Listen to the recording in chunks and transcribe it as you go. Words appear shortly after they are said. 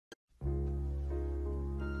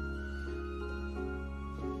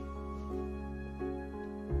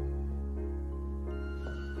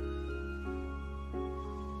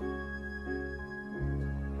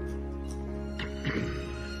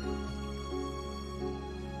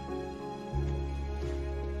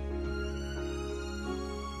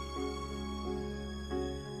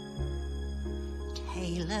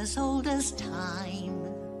as old as time,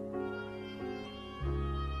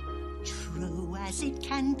 true as it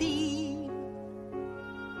can be.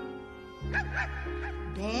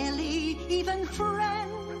 Barely even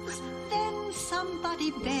friends, then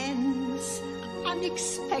somebody bends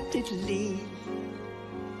unexpectedly.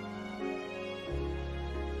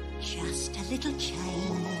 Just a little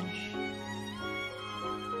change,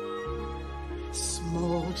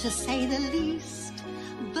 small to say the least,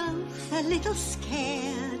 both a little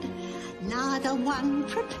scared, neither one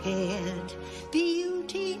prepared,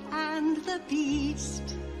 Beauty and the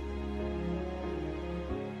Beast.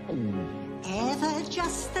 Ever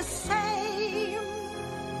just the same,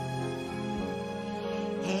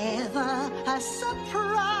 ever a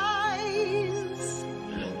surprise,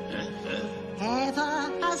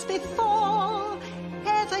 ever as before,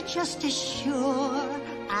 ever just as sure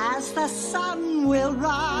as the sun will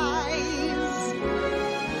rise.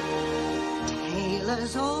 Tale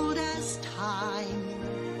as old as time,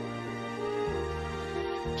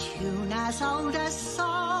 tune as old as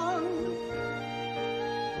song,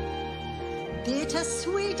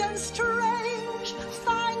 bitter-sweet and strange,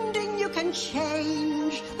 finding you can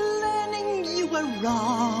change, learning you were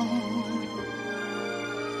wrong.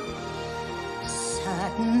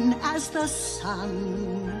 Certain as the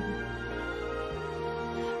sun,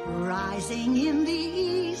 rising in the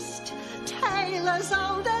east, tale as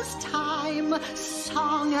old as time,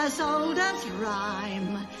 song as old as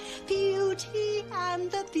rhyme, Beauty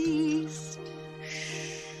and the Beast.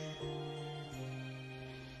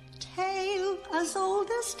 Tale as old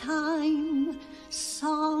as time,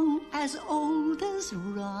 song as old as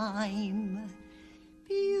rhyme,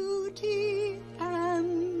 Beauty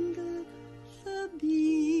and the Beast.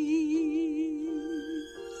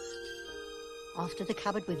 Off to the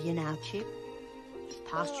cupboard with you now, Chip. It's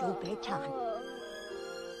past your bedtime.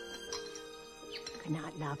 Good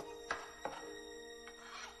night, love.